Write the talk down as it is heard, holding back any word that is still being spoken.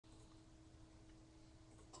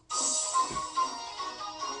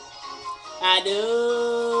I do.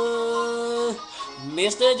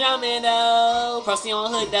 Mr. Drummond though. Proceed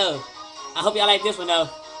on hood though. I hope y'all like this one though.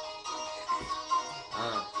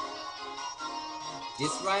 Uh, this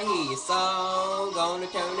right here, your song, gonna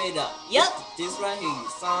turn it up. Yep. This right here, your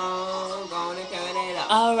song, gonna turn it up.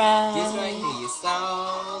 Alright. This right here, your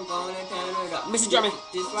song, gonna turn it up. Mr. Drummond.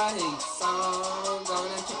 This right here, your song,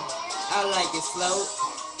 gonna turn. I like it slow.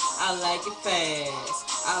 I like it fast.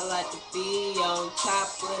 I like to be on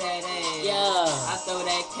top of that ass. Yeah. I throw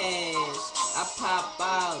that cash. I pop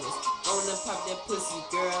bottles. Gonna pop that pussy,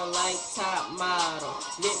 girl, like top model.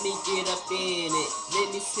 Let me get up in it.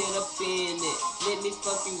 Let me sit up in it. Let me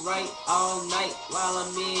fuck you right all night while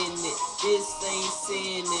I'm in it. This ain't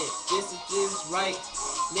sin it. This is just right.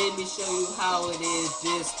 Let me show you how it is.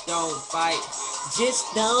 Just don't bite.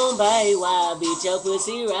 Just don't bite while I beat your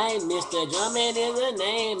pussy right. Mr. Drummond is the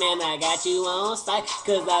name, and I got you on sight.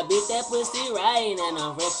 Cause I beat that pussy right, and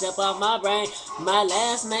I'm fresh up off my brain. My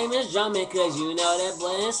last name is Drummond, cause you know that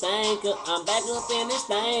boy insane. Cause I'm back up in this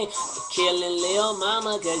thing, killing Lil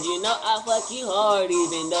Mama. Cause you know I fuck you hard,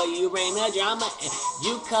 even though you bring the drama. And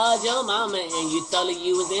you called your mama, and you told her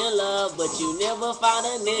you was in love. But you never found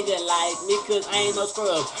a nigga like me, cause I ain't no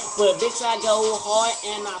scrub. But bitch, I go hard,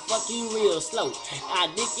 and I fuck you real slow. I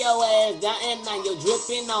dick your ass down and now you're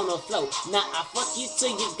dripping on the floor. Now I fuck you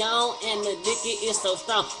till you gone and the dick is so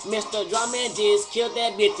strong. Mr. Drummond just killed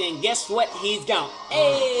that bitch and guess what? He's gone.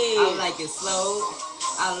 Hey, I like it slow.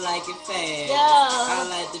 I like it fast. Yeah. I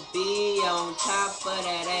like to be on top of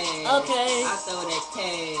that ass. Okay. I throw that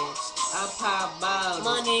cash. I pop bottles.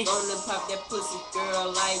 Money. Gonna pop that pussy,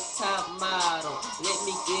 girl, like top model. Let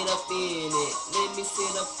me get up in it. Let me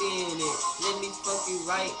sit up in it. Let me fuck you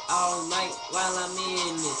right all night while I'm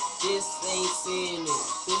in it. This ain't sin it.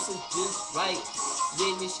 This is just right.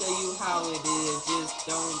 Let me show you how it is. Just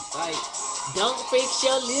don't bite. Don't fix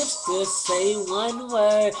your lips to say one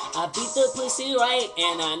word. I beat the pussy right,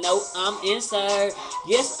 and I know I'm insane.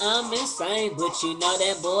 Yes, I'm insane, but you know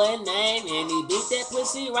that boy name. And he beat that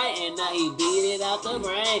pussy right, and now he beat it out the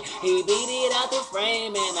brain. He beat it out the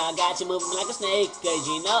frame, and I got you moving like a snake. Cause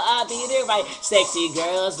you know I beat it right. Sexy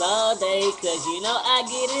girls all day, cause you know I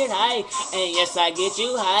get it high. And yes, I get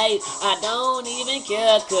you high. I don't even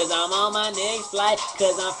care, cause I'm on my next flight.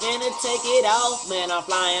 Cause I'm finna take it off, man. I'm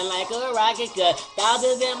flying like a rocket. Cause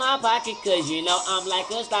thousands in my pocket, cause you know I'm like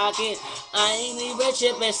a stocking. I ain't even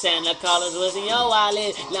tripping, Santa Claus was in your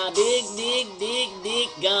wallet. Now big dick,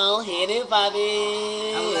 gon' hit it for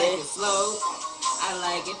me. I like it slow. I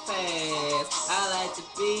like it fast. I like to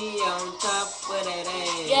be on top of that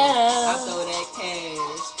ass. Yeah. I throw that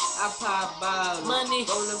cash. I pop bottles. Money.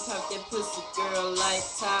 Gonna pop that pussy, girl, like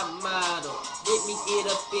top model. Let me get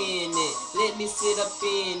up in it. Let me sit up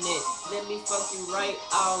in it. Let me fuck you right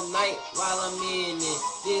all night while I'm in it.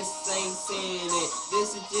 This ain't sin it.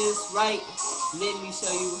 This is just right. Let me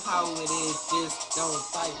show you how it is. Just don't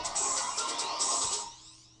fight.